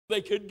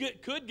they could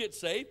get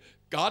saved.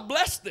 God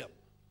bless them.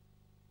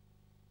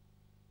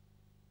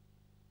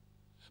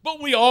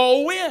 But we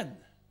all win.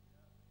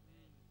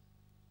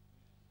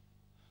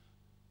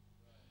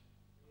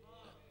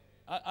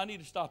 I need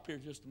to stop here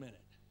just a minute.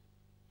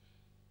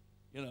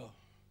 You know,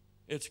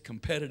 it's a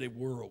competitive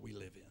world we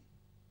live in.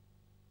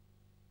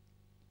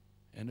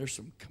 And there's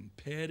some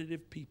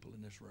competitive people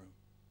in this room.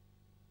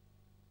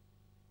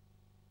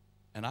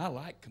 And I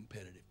like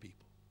competitive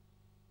people.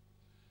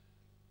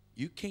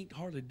 You can't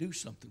hardly do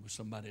something with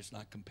somebody that's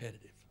not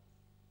competitive.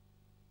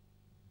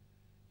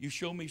 You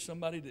show me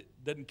somebody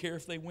that doesn't care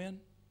if they win,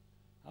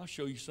 I'll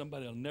show you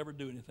somebody that'll never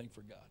do anything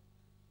for God.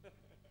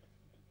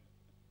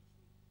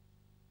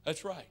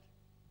 That's right.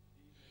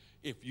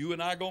 If you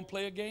and I are going to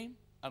play a game,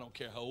 I don't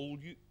care how old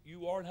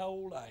you are and how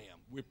old I am.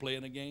 We're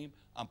playing a game.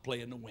 I'm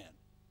playing to win.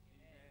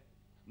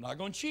 I'm not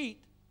going to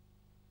cheat.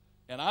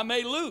 And I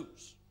may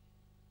lose.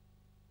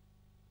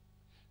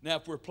 Now,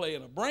 if we're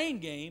playing a brain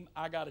game,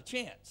 I got a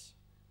chance.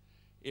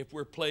 If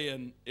we're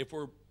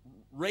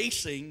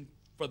racing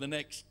for the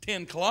next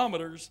 10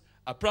 kilometers,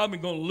 I'm probably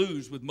going to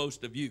lose with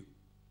most of you.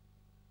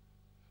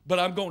 But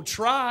I'm going to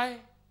try.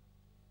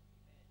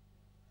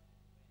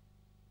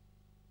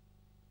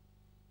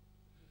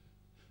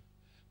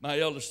 My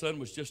eldest son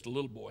was just a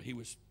little boy. He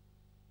was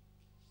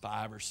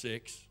 5 or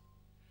 6.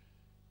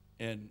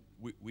 And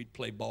we'd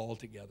play ball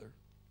together.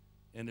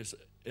 And this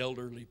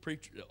older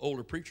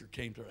preacher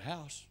came to our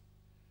house.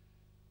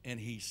 And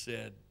he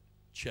said,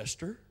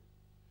 Chester,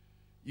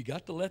 you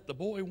got to let the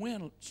boy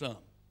win some.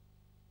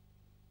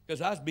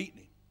 Because I was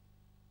beating him.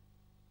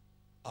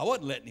 I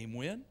wasn't letting him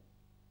win.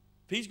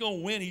 If he's going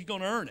to win, he's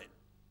going to earn it.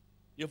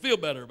 You'll feel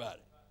better about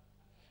it.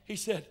 He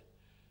said,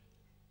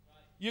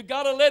 you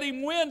got to let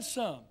him win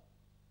some.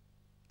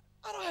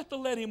 I don't have to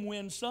let him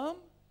win some.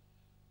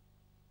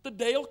 The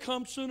day will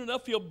come soon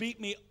enough he'll beat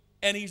me,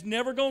 and he's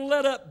never going to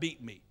let up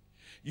beat me.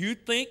 You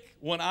think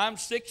when I'm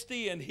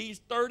 60 and he's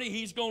 30,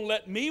 he's going to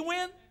let me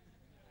win?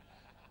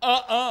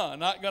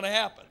 Not going to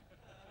happen.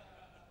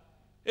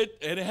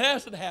 It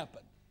hasn't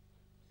happened.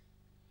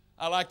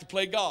 I like to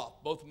play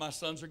golf. Both of my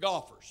sons are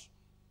golfers.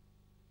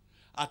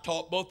 I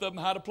taught both of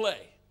them how to play.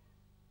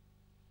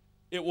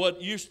 It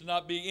used to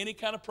not be any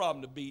kind of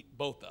problem to beat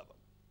both of them.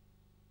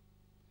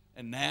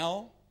 And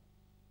now,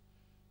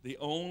 the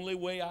only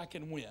way I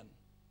can win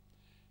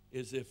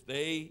is if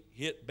they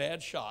hit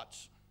bad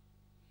shots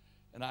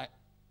and I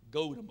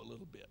goad them a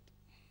little bit.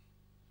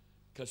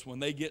 Because when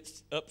they get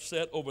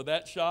upset over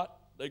that shot,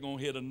 they're going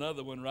to hit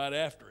another one right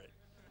after it.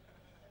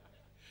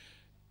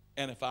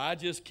 And if I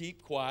just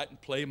keep quiet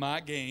and play my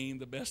game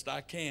the best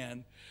I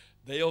can,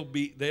 they'll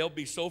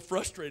be so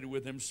frustrated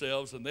with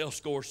themselves and they'll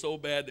score so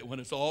bad that when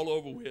it's all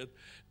over with,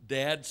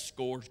 Dad's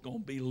score's going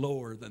to be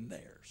lower than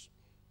theirs.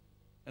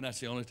 And that's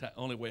the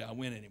only way I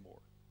win anymore.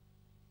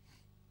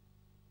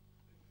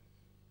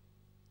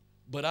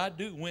 But I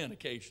do win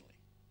occasionally.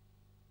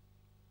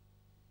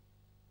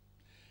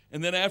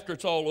 And then after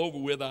it's all over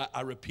with,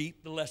 I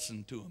repeat the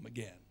lesson to them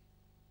again.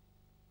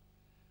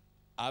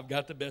 I've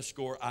got the best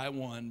score. I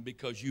won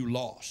because you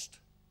lost.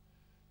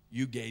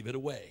 You gave it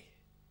away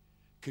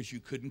because you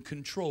couldn't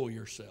control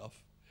yourself,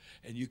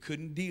 and you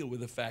couldn't deal with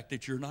the fact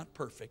that you're not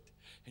perfect,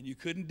 and you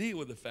couldn't deal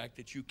with the fact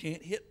that you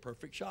can't hit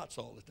perfect shots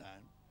all the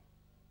time.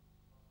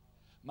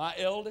 My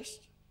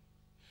eldest,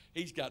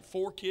 he's got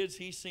 4 kids.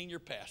 He's senior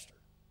pastor.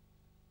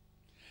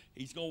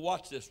 He's going to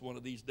watch this one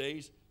of these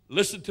days.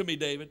 Listen to me,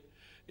 David.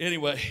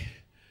 Anyway,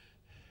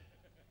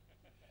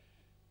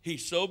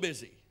 he's so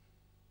busy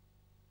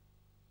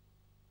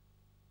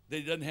that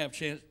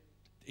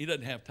he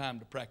doesn't have time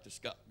to practice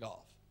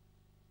golf.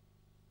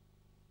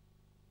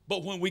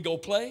 But when we go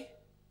play,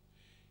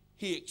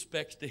 he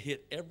expects to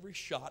hit every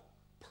shot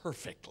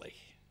perfectly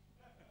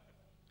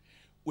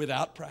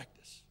without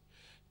practice.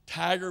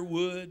 Tiger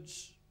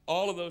Woods,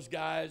 all of those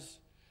guys,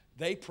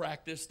 they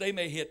practice. They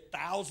may hit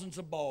thousands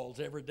of balls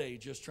every day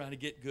just trying to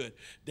get good.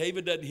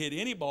 David doesn't hit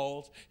any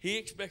balls. He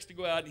expects to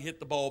go out and hit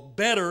the ball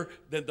better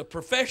than the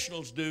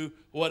professionals do,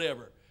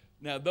 whatever.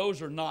 Now,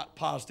 those are not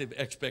positive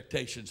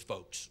expectations,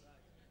 folks.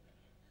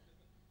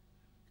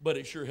 But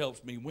it sure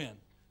helps me win.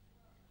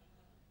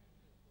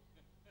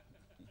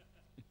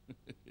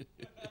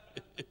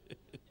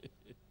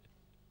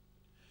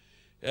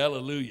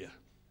 Hallelujah.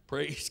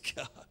 Praise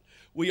God.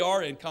 We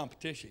are in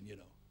competition, you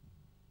know.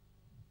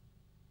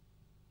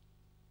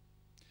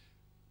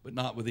 But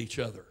not with each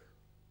other.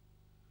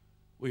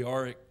 We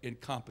are in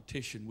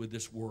competition with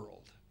this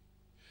world.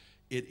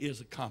 It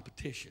is a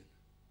competition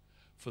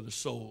for the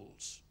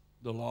souls,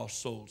 the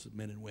lost souls of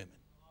men and women.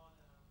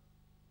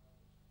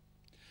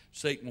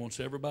 Satan wants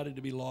everybody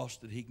to be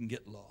lost that he can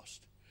get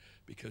lost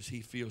because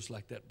he feels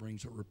like that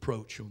brings a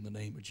reproach on the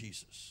name of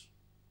Jesus.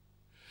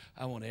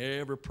 I want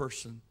every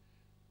person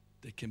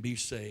that can be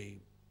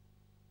saved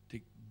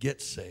to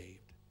get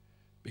saved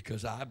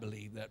because I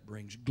believe that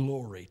brings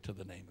glory to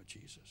the name of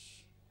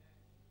Jesus.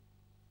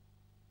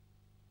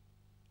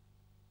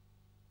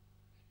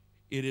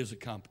 It is a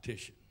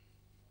competition.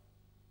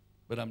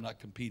 But I'm not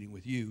competing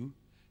with you.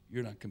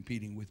 You're not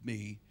competing with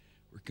me.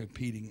 We're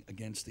competing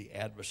against the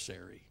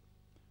adversary.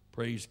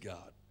 Praise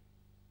God.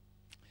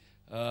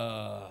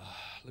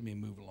 Let me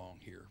move along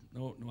here.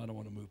 No, I don't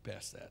want to move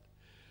past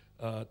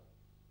that.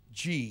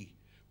 G,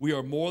 we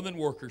are more than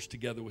workers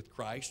together with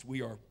Christ.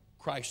 We are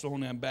Christ's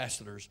own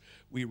ambassadors.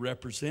 We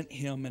represent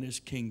him and his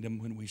kingdom.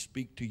 When we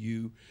speak to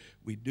you,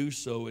 we do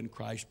so in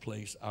Christ's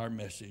place. Our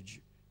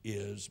message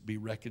is be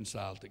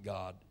reconciled to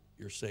God,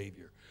 your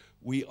Savior.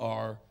 We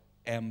are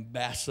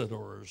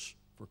ambassadors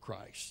for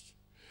Christ.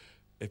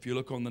 If you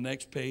look on the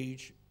next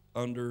page,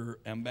 under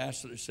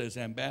ambassador, it says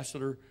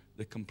ambassador,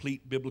 the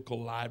complete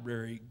biblical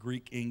library,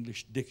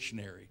 Greek-English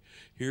dictionary.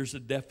 Here's a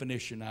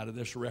definition out of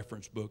this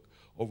reference book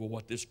over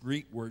what this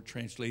Greek word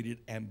translated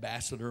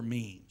ambassador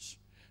means.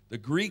 The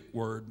Greek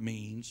word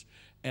means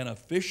as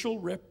official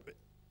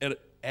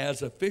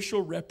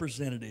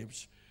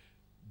representatives,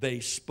 they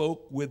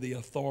spoke with the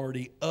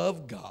authority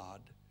of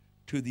God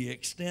to the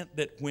extent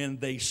that when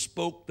they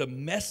spoke the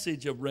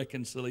message of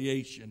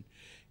reconciliation,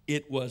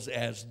 it was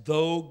as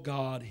though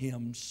God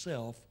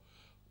himself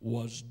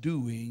was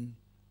doing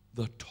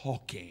the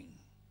talking.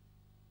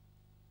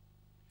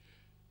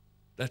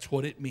 That's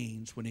what it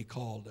means when he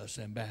called us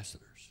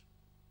ambassadors.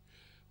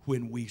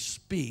 When we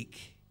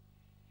speak,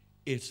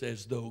 it's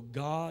as though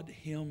God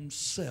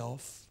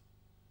himself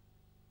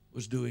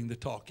was doing the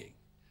talking.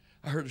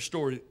 I heard a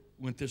story that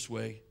went this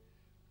way.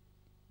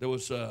 There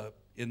was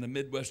in the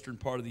Midwestern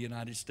part of the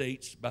United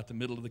States, about the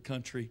middle of the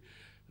country,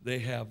 they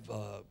have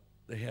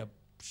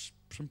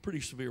some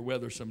pretty severe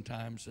weather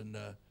sometimes, and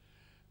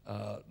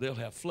they'll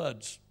have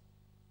floods.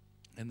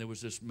 And there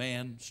was this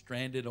man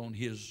stranded on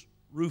his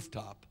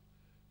rooftop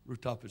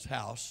of his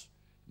house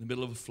in the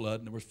middle of a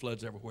flood, and there were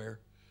floods everywhere.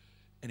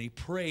 And he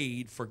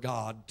prayed for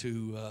God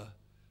to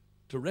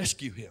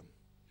rescue him.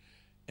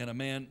 And a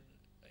man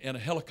in a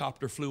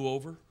helicopter flew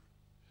over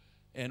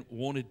and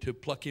wanted to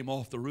pluck him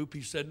off the roof.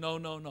 He said,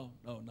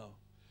 no.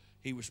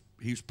 He was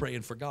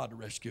praying for God to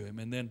rescue him.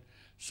 And then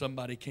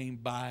somebody came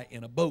by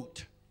in a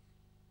boat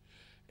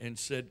and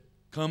said,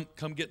 come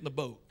get in the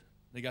boat.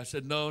 The guy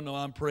said, no,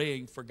 I'm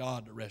praying for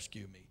God to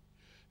rescue me.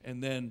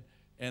 And then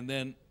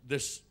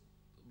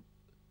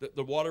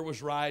the water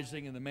was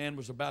rising, and the man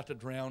was about to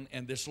drown,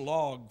 and this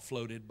log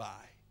floated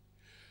by.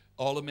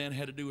 All the man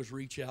had to do was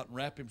reach out and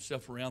wrap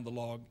himself around the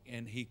log,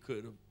 and he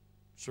could have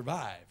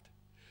survived.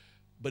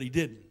 But he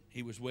didn't.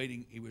 He was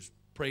waiting. He was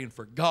praying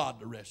for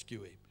God to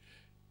rescue him.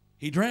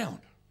 He drowned.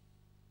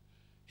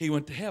 He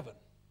went to heaven.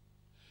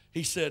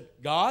 He said,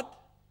 God,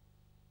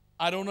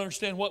 I don't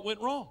understand what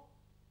went wrong.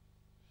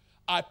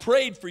 I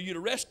prayed for you to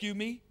rescue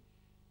me,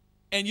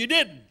 and you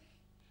didn't.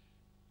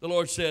 The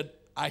Lord said,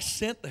 I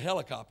sent the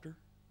helicopter.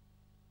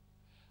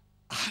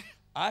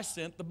 I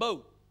sent the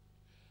boat.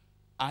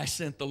 I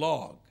sent the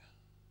log.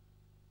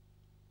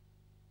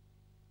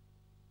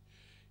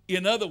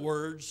 In other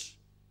words,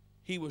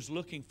 he was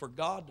looking for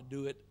God to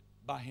do it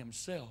by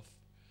himself,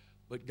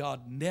 but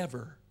God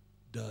never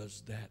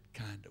does that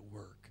kind of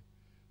work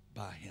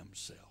by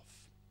himself.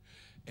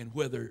 And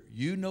whether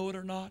you know it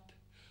or not,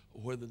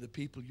 or whether the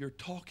people you're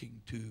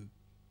talking to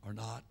or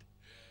not,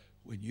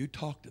 when you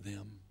talk to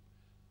them,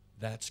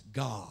 that's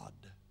God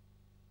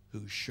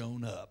who's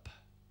shown up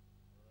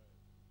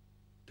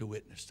to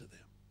witness to them.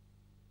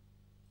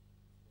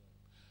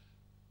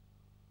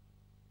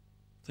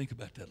 Think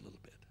about that a little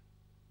bit.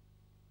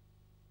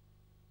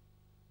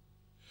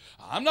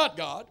 I'm not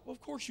God. Well,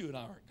 of course you and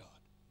I aren't God.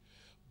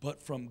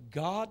 But from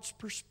God's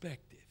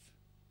perspective,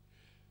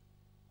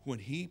 when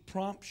he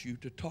prompts you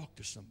to talk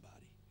to somebody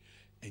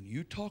and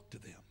you talk to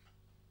them,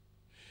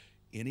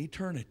 in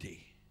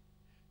eternity,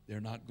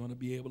 they're not going to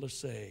be able to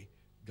say,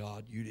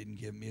 God, you didn't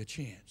give me a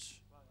chance.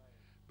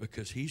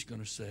 Because he's going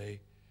to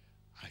say,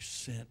 I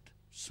sent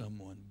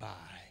someone by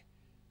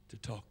to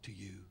talk to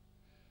you,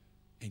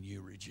 and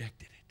you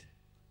rejected it.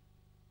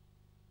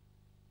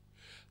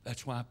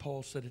 That's why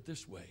Paul said it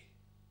this way.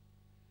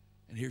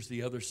 And here's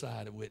the other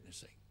side of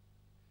witnessing.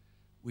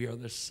 We are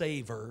the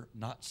savor,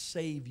 not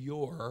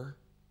savior,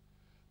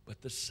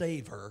 but the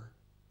savor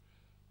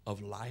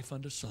of life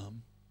unto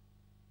some,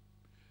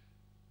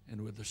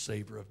 and with the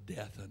savor of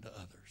death unto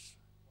others.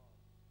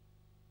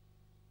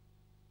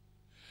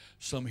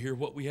 Some hear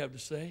what we have to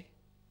say,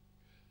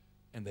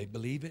 and they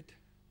believe it,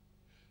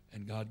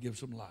 and God gives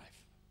them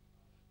life.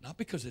 Not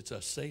because it's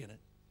us saying it.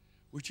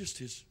 We're just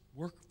his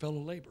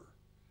fellow laborer.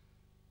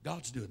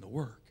 God's doing the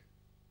work.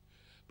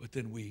 But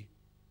then we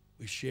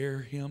share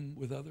him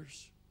with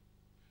others,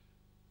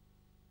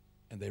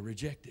 and they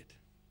reject it.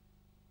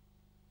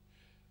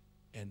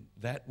 And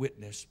that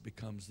witness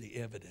becomes the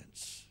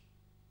evidence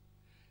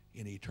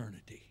in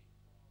eternity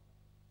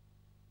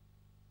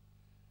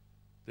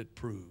that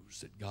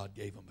proves that God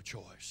gave them a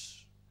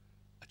choice,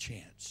 a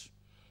chance.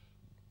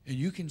 And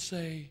you can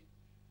say,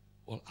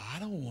 well, I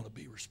don't want to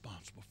be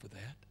responsible for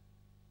that.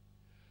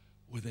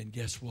 Well, then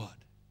guess what?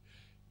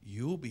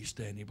 You'll be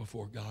standing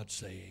before God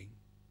saying,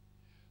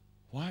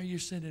 why are you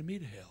sending me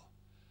to hell?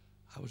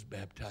 I was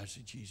baptized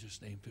in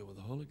Jesus' name, filled with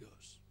the Holy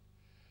Ghost,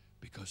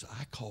 because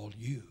I called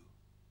you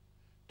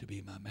to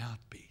be my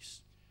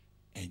mouthpiece,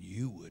 and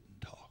you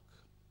wouldn't talk.